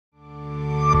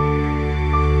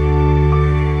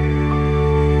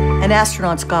An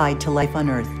Astronaut's Guide to Life on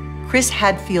Earth. Chris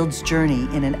Hadfield's journey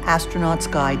in An Astronaut's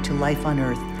Guide to Life on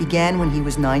Earth began when he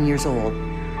was 9 years old.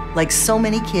 Like so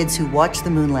many kids who watched the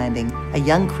moon landing, a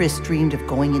young Chris dreamed of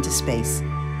going into space.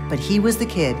 But he was the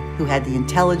kid who had the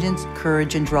intelligence,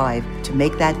 courage, and drive to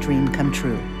make that dream come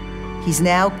true. He's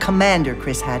now Commander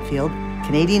Chris Hadfield,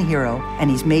 Canadian hero, and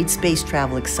he's made space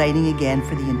travel exciting again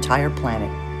for the entire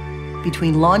planet.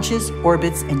 Between launches,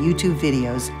 orbits, and YouTube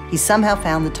videos, he somehow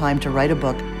found the time to write a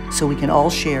book so we can all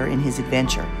share in his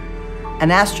adventure. An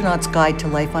Astronaut's Guide to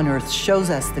Life on Earth shows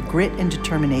us the grit and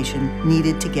determination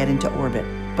needed to get into orbit,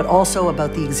 but also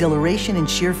about the exhilaration and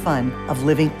sheer fun of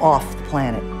living off the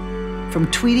planet. From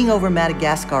tweeting over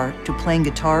Madagascar to playing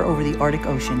guitar over the Arctic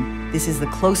Ocean, this is the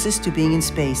closest to being in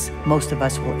space most of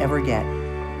us will ever get.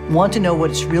 Want to know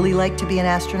what it's really like to be an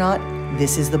astronaut?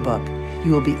 This is the book.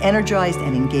 You will be energized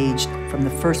and engaged from the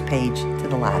first page to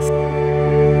the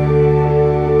last.